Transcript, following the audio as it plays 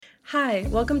Hi,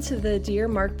 welcome to the Dear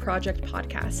Mark Project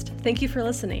podcast. Thank you for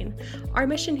listening. Our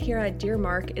mission here at Dear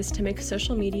Mark is to make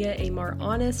social media a more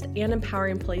honest and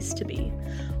empowering place to be.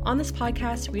 On this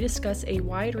podcast, we discuss a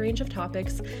wide range of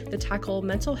topics that tackle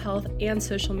mental health and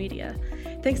social media.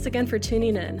 Thanks again for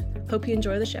tuning in. Hope you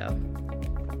enjoy the show.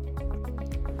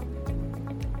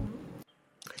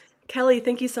 Kelly,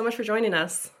 thank you so much for joining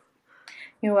us.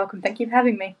 You're welcome. Thank you for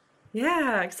having me.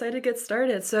 Yeah, excited to get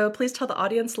started. So please tell the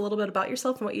audience a little bit about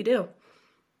yourself and what you do.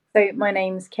 So my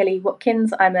name's Kelly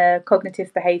Watkins. I'm a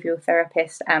cognitive behavioural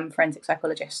therapist and forensic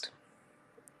psychologist.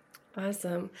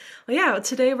 Awesome. Well, yeah,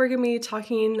 today we're going to be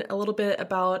talking a little bit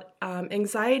about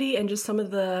anxiety and just some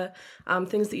of the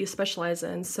things that you specialize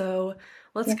in. So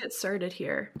let's get started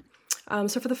here.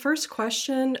 So for the first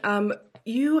question,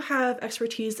 you have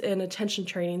expertise in attention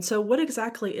training. So what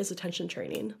exactly is attention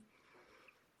training?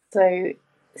 So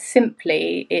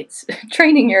simply, it's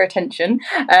training your attention,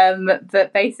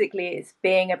 but basically it's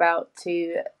being about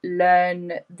to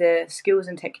learn the skills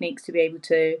and techniques to be able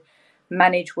to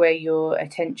manage where your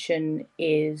attention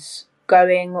is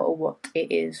going or what it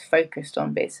is focused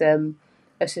on. But it's a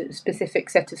specific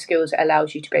set of skills that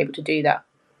allows you to be able to do that.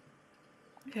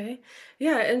 Okay.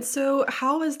 Yeah. And so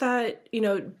how is that,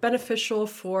 beneficial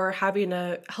for having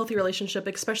a healthy relationship,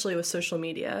 especially with social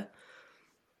media?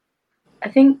 I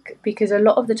think because a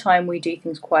lot of the time we do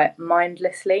things quite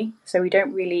mindlessly, so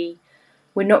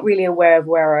we're not really aware of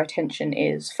where our attention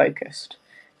is focused.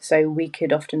 So we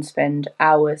could often spend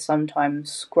hours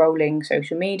sometimes scrolling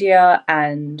social media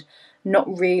and not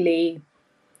really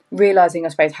realizing, I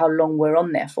suppose, how long we're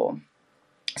on there for.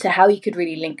 So how you could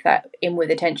really link that in with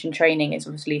attention training is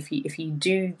obviously if you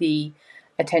do the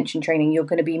attention training, you're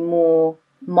going to be more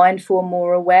mindful,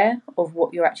 more aware of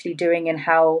what you're actually doing and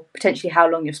how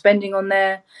long you're spending on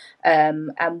there,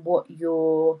 and what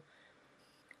you're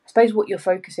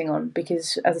focusing on.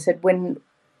 Because as I said, when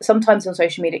sometimes on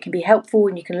social media it can be helpful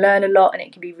and you can learn a lot and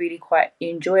it can be really quite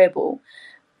enjoyable,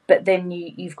 but then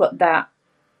you've got that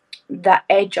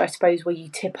edge, I suppose, where you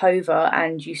tip over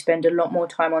and you spend a lot more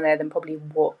time on there than probably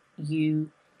what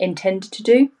you intended to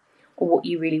do or what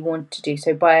you really want to do.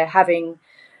 So by having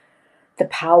the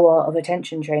power of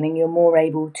attention training, you're more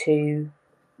able to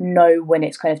know when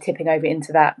it's kind of tipping over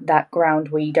into that ground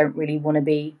where you don't really want to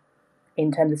be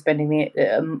in terms of spending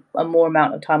a more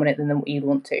amount of time on it than what you'd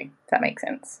want to. If that makes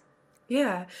sense.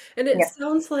 Yeah. And it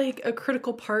sounds like a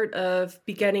critical part of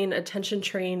beginning attention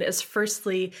training is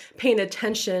firstly paying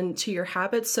attention to your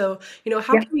habits. So,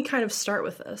 how can we kind of start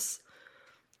with this?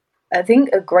 I think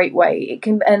a great way it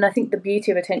can, and I think the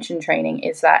beauty of attention training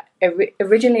is that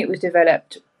originally it was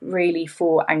developed really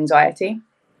for anxiety.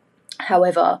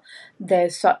 However,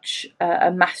 there's such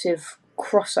a massive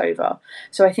crossover.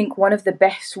 So I think one of the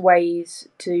best ways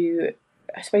to,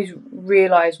 I suppose,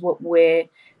 realise what we're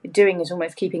doing is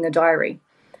almost keeping a diary.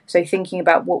 So thinking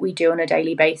about what we do on a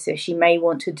daily basis, you may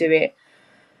want to do it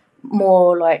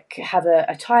more like have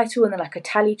a title and then like a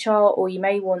tally chart, or you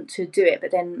may want to do it but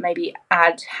then maybe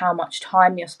add how much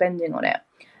time you're spending on it,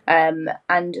 and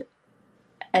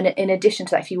in addition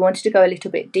to that, if you wanted to go a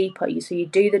little bit deeper, you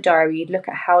do the diary, you'd look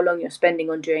at how long you're spending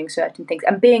on doing certain things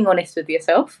and being honest with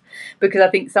yourself, because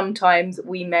I think sometimes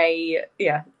we may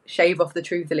shave off the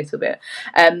truth a little bit,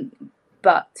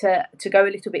 but to go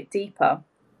a little bit deeper,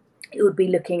 it would be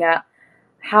looking at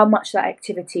how much that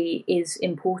activity is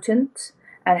important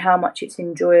and how much it's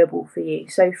enjoyable for you.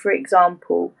 So for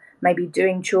example, maybe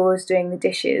doing chores, doing the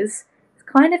dishes, it's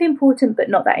kind of important but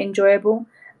not that enjoyable,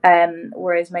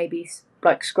 whereas maybe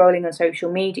like scrolling on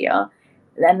social media,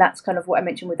 and that's kind of what I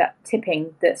mentioned with that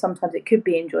tipping, that sometimes it could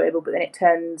be enjoyable but then it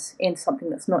turns into something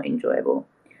that's not enjoyable.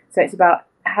 So it's about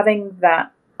having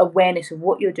that awareness of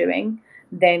what you're doing,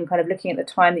 then kind of looking at the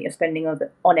time that you're spending on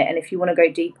it, and if you want to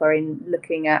go deeper in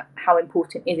looking at how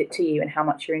important is it to you and how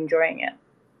much you're enjoying it.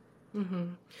 Mm-hmm.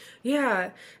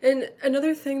 Yeah. And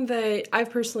another thing that I've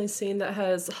personally seen that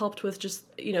has helped with just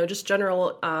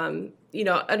general,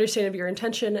 understanding of your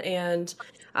intention and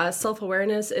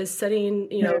self-awareness is setting,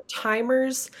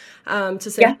 timers to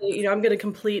say, hey, I'm going to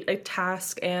complete a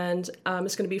task and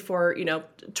it's going to be for,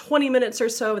 20 minutes or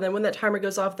so. And then when that timer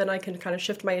goes off, then I can kind of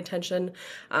shift my attention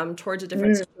towards a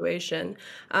different situation.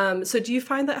 So do you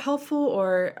find that helpful,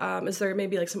 or is there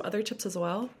maybe like some other tips as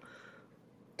well?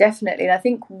 Definitely. And I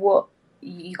think what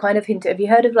you kind of hinted, have you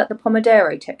heard of like the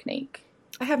Pomodoro technique?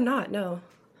 I have not, no.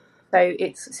 So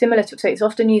it's similar to, so it's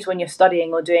often used when you're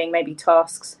studying or doing maybe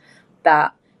tasks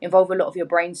that involve a lot of your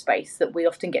brain space that we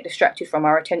often get distracted from,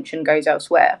 our attention goes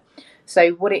elsewhere.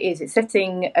 So what it is, it's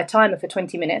setting a timer for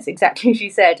 20 minutes, exactly as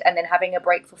you said, and then having a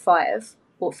break for 5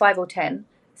 or 10,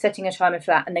 setting a timer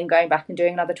for that, and then going back and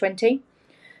doing another 20.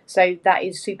 So that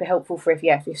is super helpful for if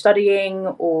you're studying,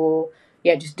 or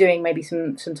just doing maybe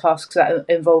some tasks that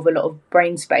involve a lot of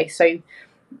brain space. So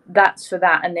that's for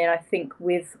that. And then I think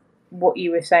with what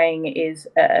you were saying is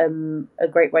a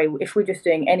great way, if we're just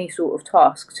doing any sort of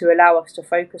task, to allow us to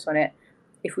focus on it.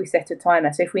 If we set a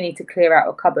timer, so if we need to clear out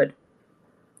a cupboard,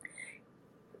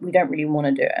 we don't really want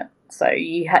to do it. So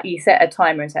you set a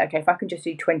timer and say, okay, if I can just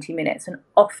do 20 minutes, and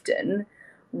often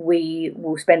we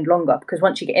will spend longer, because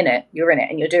once you get in it, you're in it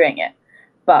and you're doing it.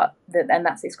 But and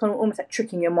that's, it's kind of almost like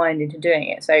tricking your mind into doing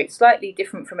it. So it's slightly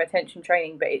different from attention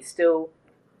training, but it's still,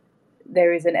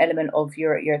 there is an element of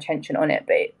your attention on it.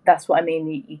 But that's what I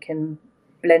mean. You can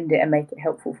blend it and make it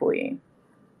helpful for you.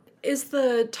 Is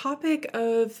the topic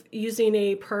of using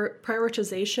a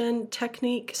prioritization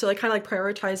technique, so like kind of like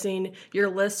prioritizing your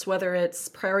lists, whether it's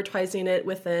prioritizing it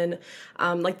within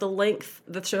like the length,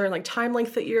 the certain like time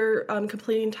length that you're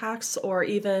completing tasks, or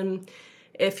even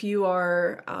if you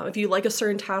are if you like a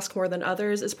certain task more than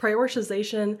others, is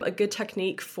prioritization a good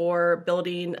technique for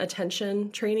building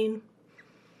attention training?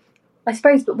 I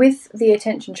suppose, but with the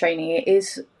attention training, it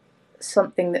is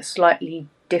something that's slightly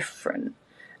different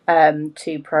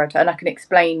to prioritize. And I can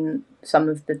explain some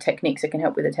of the techniques that can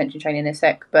help with attention training in a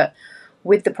sec. But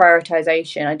with the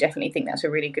prioritization, I definitely think that's a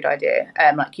really good idea.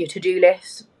 Like your to-do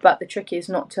list, but the trick is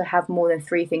not to have more than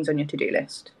 3 things on your to-do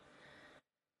list.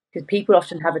 Because people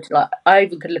often have it, like, I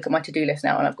even could look at my to-do list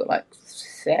now and I've got like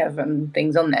 7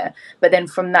 things on there. But then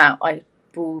from that, I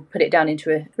will put it down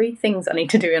into 3 things I need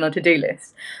to do on a to-do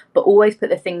list. But always put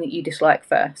the thing that you dislike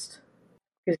first.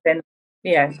 Because then,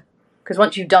 because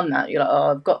once you've done that, you're like,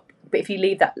 oh, I've got. But if you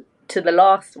leave that to the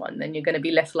last one, then you're going to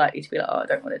be less likely to be like, oh, I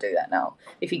don't want to do that now.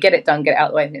 If you get it done, get it out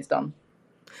of the way, and it's done.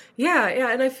 Yeah,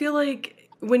 and I feel like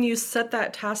when you set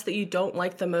that task that you don't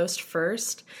like the most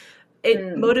first, it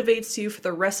motivates you for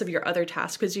the rest of your other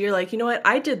tasks, because you're like, you know what,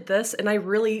 I did this and I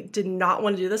really did not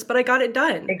want to do this, but I got it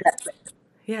done. Exactly.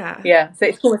 Yeah. So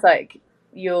it's almost like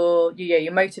you're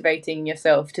motivating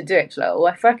yourself to do it. Like, well,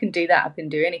 if I can do that, I can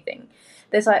do anything.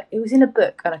 There's like, it was in a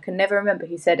book and I can never remember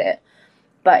who said it,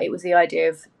 but it was the idea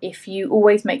of, if you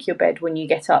always make your bed when you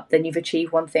get up, then you've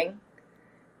achieved one thing.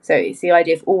 So it's the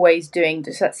idea of always doing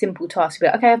just that simple task. Be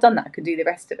like, okay, I've done that, I can do the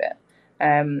rest of it.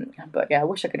 But yeah, I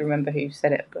wish I could remember who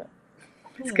said it, but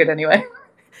it's good anyway.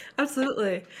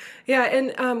 Absolutely. Yeah,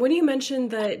 and when you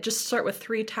mentioned that just start with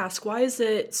 3 tasks, why is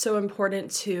it so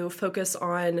important to focus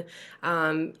on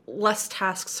less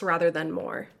tasks rather than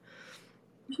more?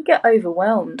 You get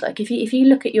overwhelmed. Like if you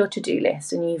look at your to-do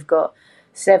list and you've got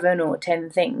 7 or 10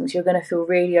 things, you're going to feel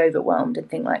really overwhelmed and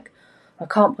think like, I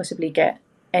can't possibly get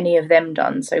any of them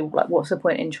done. So like, what's the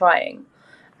point in trying?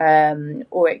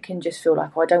 Or it can just feel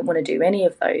like, oh, I don't want to do any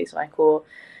of those. Like, or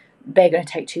they're going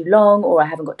to take too long, or I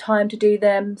haven't got time to do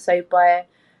them. So by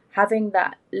having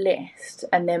that list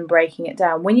and then breaking it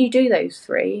down, when you do those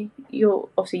 3, you're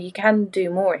obviously, you can do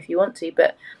more if you want to,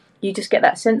 but you just get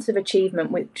that sense of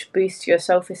achievement, which boosts your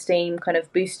self-esteem, kind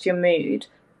of boosts your mood,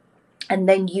 and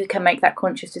then you can make that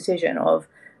conscious decision of,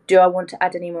 do I want to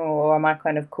add any more, or am I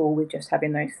kind of cool with just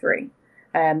having those 3?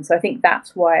 So I think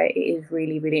that's why it is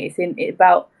really, really, it's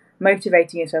about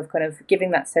motivating yourself, kind of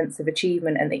giving that sense of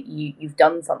achievement and that you've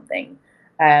done something,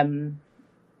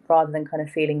 rather than kind of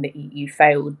feeling that you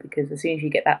failed. Because as soon as you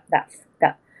get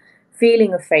that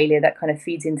feeling of failure, that kind of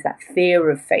feeds into that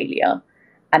fear of failure,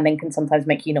 and then can sometimes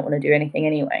make you not want to do anything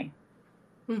anyway.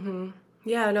 Mm-hmm.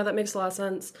 Yeah, no, that makes a lot of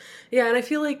sense. Yeah, and I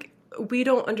feel like we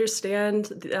don't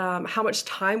understand how much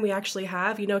time we actually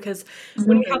have, because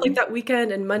when we have like that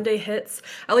weekend and Monday hits,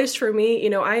 at least for me,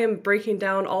 I am breaking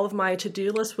down all of my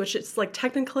to-do list, which it's like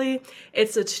technically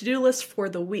it's a to-do list for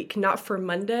the week, not for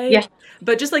Monday. Yeah.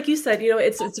 But just like you said,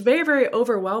 it's very, very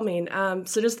overwhelming.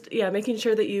 So just, making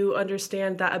sure that you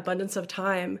understand that abundance of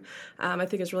time, I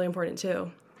think is really important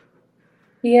too.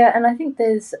 Yeah, and I think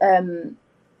there's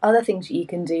other things that you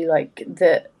can do, like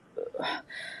that.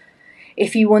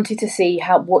 If you wanted to see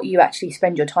what you actually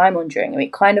spend your time on during the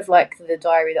week, kind of like the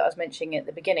diary that I was mentioning at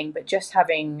the beginning, but just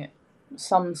having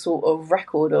some sort of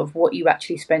record of what you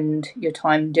actually spend your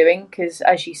time doing. Because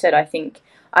as you said, I think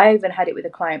I even had it with a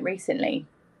client recently,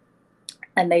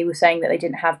 and they were saying that they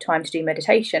didn't have time to do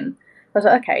meditation. I was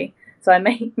like, okay. So I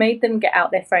made them get out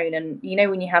their phone, and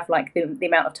when you have like the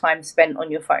amount of time spent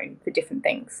on your phone for different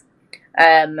things,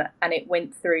 and it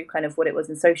went through kind of what it was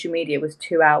in social media was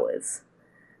 2 hours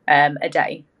a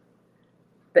day.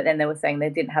 But then they were saying they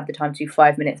didn't have the time to do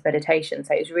 5 minutes meditation.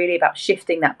 So it's really about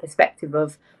shifting that perspective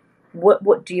of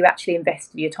what do you actually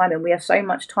invest your time in. We have so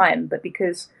much time, but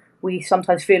because we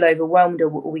sometimes feel overwhelmed, or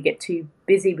we get too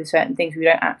busy with certain things, we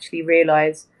don't actually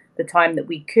realise the time that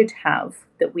we could have,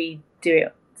 that we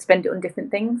spend it on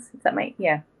different things. Does that make,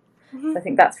 yeah. So I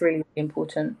think that's really, really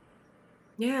important.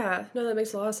 Yeah, no, that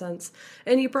makes a lot of sense.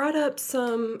 And you brought up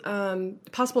some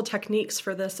possible techniques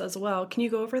for this as well. Can you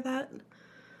go over that?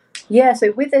 Yeah,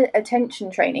 so with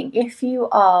attention training,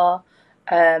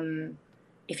 um,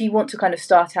 if you want to kind of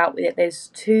start out with it, there's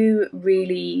two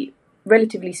really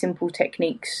relatively simple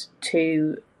techniques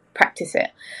to practice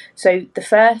it. So the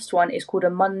first one is called a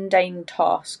mundane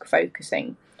task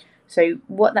focusing. So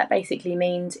what that basically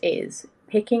means is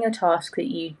picking a task that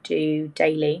you do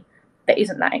daily that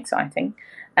isn't that exciting,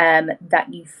 that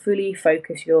you fully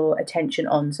focus your attention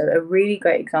on. So a really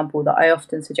great example that I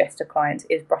often suggest to clients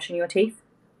is brushing your teeth,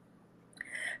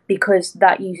 because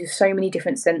that uses so many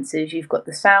different senses. You've got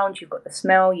the sound, you've got the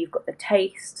smell, you've got the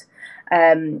taste.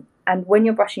 And when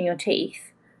you're brushing your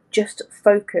teeth, just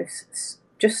focus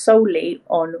just solely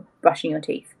on brushing your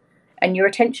teeth. And your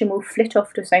attention will flit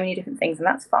off to so many different things, and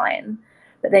that's fine.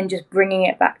 But then just bringing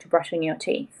it back to brushing your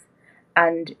teeth.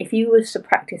 And if you was to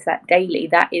practice that daily,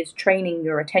 that is training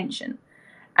your attention.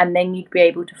 And then you'd be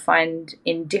able to find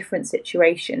in different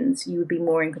situations, you would be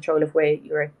more in control of where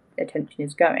your attention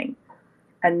is going.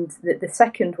 And the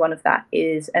second one of that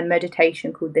is a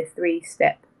meditation called the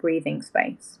 3-step breathing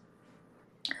space.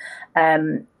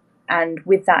 And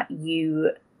with that,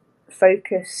 you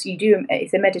focus,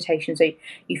 it's a meditation. So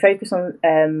you focus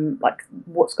on like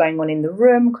what's going on in the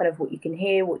room, kind of what you can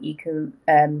hear, what you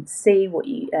can see,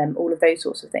 all of those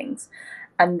sorts of things.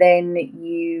 And then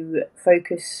you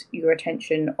focus your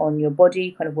attention on your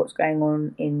body, kind of what's going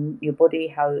on in your body,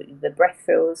 how the breath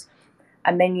feels.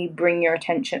 And then you bring your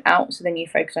attention out, so then you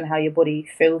focus on how your body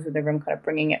feels with the room, kind of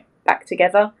bringing it back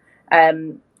together.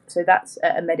 So that's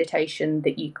a meditation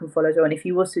that you can follow as well. And if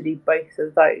you was to do both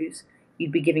of those,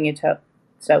 you'd be giving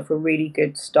yourself a really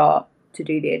good start to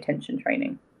do the attention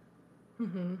training.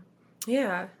 Mm-hmm.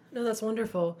 Yeah, no, that's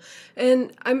wonderful.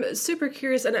 And I'm super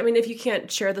curious, and I mean, if you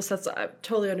can't share this, that's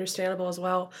totally understandable as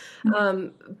well.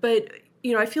 But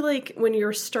I feel like when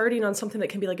you're starting on something that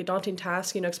can be like a daunting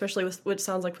task, especially with what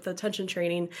sounds like with attention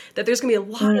training, that there's going to be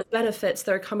a lot of benefits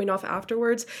that are coming off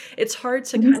afterwards. It's hard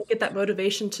to kind of get that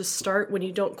motivation to start when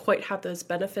you don't quite have those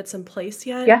benefits in place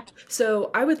yet. Yeah. So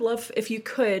I would love if you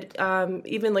could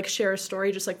even like share a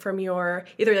story just like from your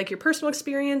either like your personal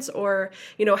experience or,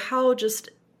 how just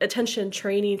attention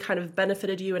training kind of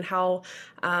benefited you and how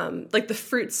like the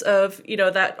fruits of,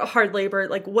 that hard labor,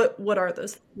 like what are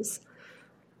those things?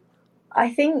 I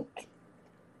think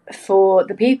for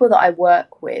the people that I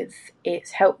work with,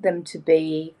 it's helped them to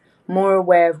be more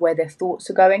aware of where their thoughts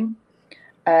are going.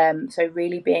 So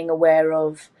really being aware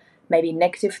of maybe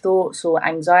negative thoughts or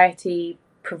anxiety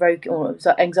provoking or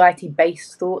anxiety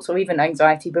based thoughts or even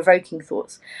anxiety provoking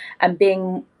thoughts, and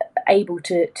being able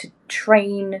to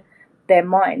train their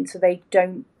mind so they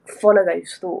don't follow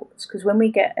those thoughts. Because when we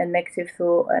get a negative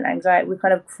thought and anxiety, we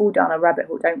kind of fall down a rabbit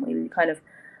hole, don't we? We kind of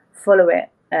follow it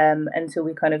until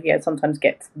we kind of sometimes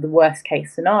get to the worst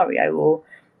case scenario or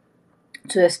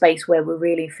to a space where we're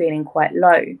really feeling quite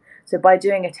low. So by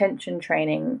doing attention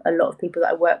training, a lot of people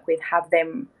that I work with have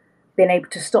them been able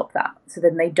to stop that, so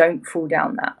then they don't fall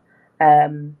down that.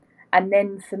 And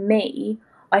then for me,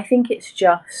 I think it's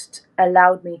just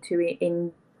allowed me to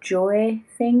enjoy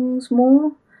things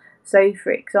more. So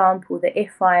for example, that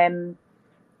if I am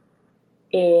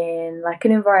in like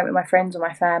an environment with my friends or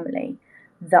my family,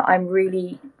 that I'm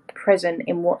really present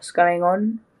in what's going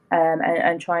on,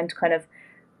 and trying to kind of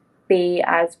be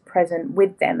as present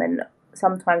with them. And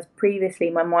sometimes previously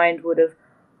my mind would have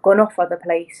gone off other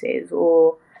places,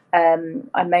 or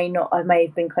I may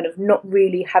have been kind of not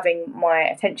really having my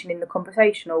attention in the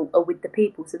conversation or with the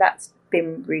people. So that's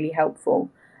been really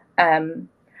helpful.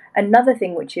 Another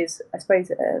thing, which is, I suppose,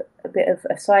 a bit of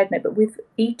a side note, but with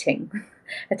eating,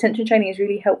 attention training is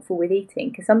really helpful with eating,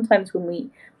 because sometimes when we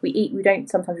eat, we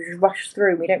just rush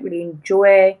through and we don't really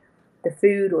enjoy the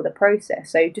food or the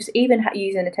process. So just even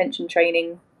using attention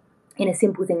training in a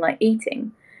simple thing like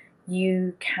eating,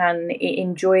 you can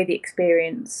enjoy the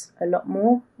experience a lot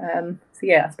more. So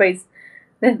yeah, I suppose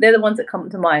they're the ones that come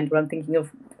to mind when I'm thinking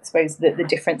of, I suppose, the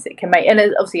difference it can make. And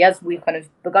obviously, as we've kind of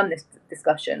begun this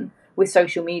discussion with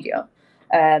social media,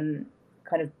 kind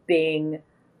of being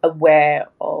aware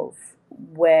of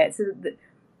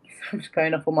I'm just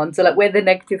going off on one. So like where the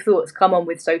negative thoughts come on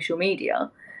with social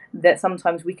media, that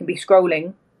sometimes we can be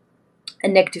scrolling, a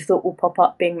negative thought will pop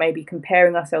up, being maybe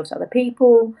comparing ourselves to other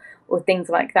people or things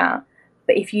like that.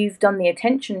 But if you've done the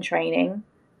attention training,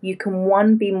 you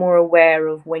can be more aware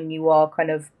of when you are kind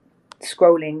of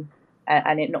scrolling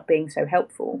and it not being so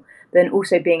helpful, but then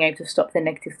also being able to stop the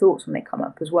negative thoughts when they come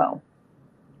up as well.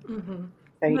 Mm-hmm.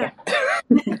 So yeah,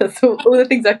 that's all the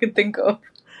things I can think of.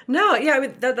 No, yeah, I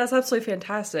mean that's absolutely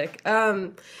fantastic.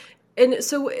 And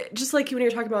so just like when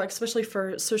you're talking about, like, especially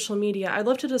for social media, I'd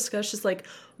love to discuss just like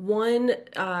one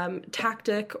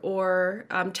tactic or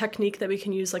technique that we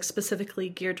can use, like specifically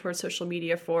geared towards social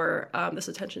media for this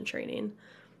attention training.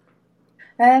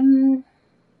 I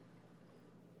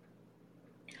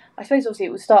suppose obviously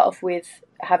it would start off with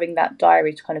having that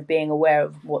diary to kind of being aware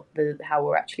of how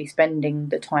we're actually spending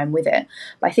the time with it.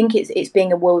 But I think it's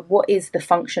being aware of what is the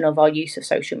function of our use of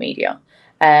social media,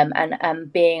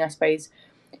 and being, I suppose,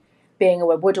 being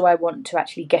aware, what do I want to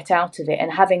actually get out of it,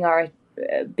 and having our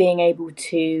being able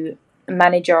to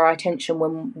manage our attention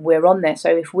when we're on there. So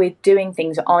if we're doing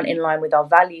things that aren't in line with our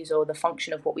values or the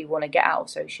function of what we want to get out of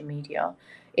social media,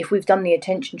 if we've done the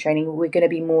attention training, we're going to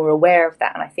be more aware of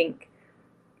that. And I think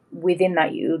within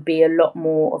that, you would be a lot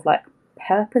more of like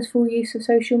purposeful use of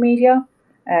social media.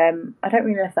 I don't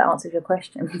really know if that answers your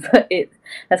question, but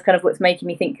that's kind of what's making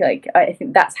me think. Like, I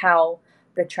think that's how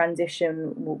the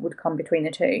transition would come between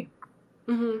the two.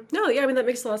 Mm-hmm. No, yeah, I mean, that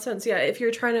makes a lot of sense. Yeah, if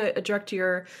you're trying to direct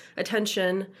your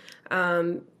attention,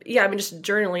 yeah, I mean, just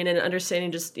journaling and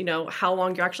understanding just, how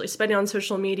long you're actually spending on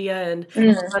social media and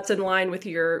that's in line with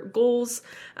your goals.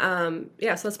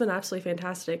 Yeah, so that's been absolutely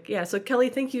fantastic. Yeah, so Kelly,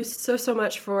 thank you so, so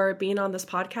much for being on this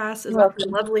podcast. It's been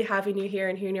lovely having you here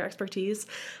and hearing your expertise.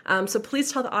 So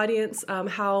please tell the audience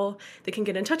how they can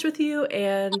get in touch with you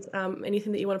and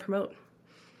anything that you want to promote.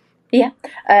 Yeah.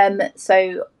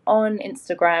 So on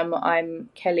Instagram, I'm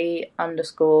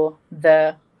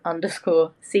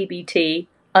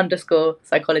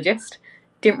Kelly_the_CBT_psychologist.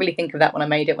 Didn't really think of that when I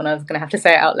made it, when I was going to have to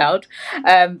say it out loud.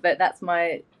 But that's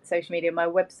my social media. My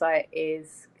website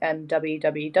is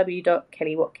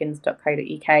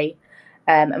www.kellywatkins.co.uk.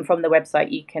 And from the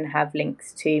website, you can have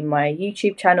links to my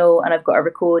YouTube channel, and I've got a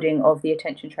recording of the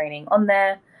attention training on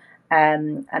there.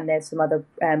 And there's some other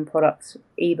products,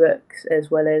 ebooks, as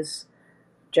well as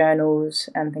journals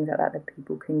and things like that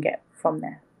people can get from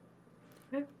there.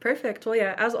 Okay, perfect. Well,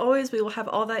 yeah, as always, we will have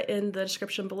all that in the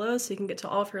description below so you can get to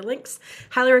all of her links.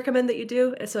 Highly recommend that you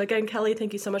do. And so again, Kelly,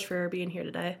 thank you so much for being here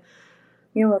today.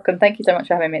 You're welcome. Thank you so much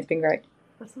for having me. It's been great.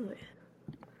 Absolutely.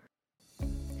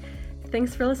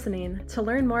 Thanks for listening. To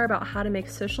learn more about how to make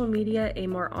social media a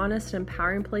more honest and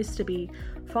empowering place to be,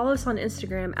 follow us on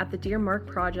Instagram at the Dear Mark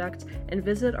Project and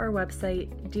visit our website,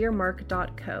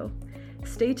 dearmark.co.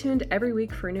 Stay tuned every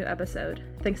week for a new episode.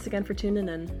 Thanks again for tuning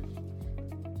in.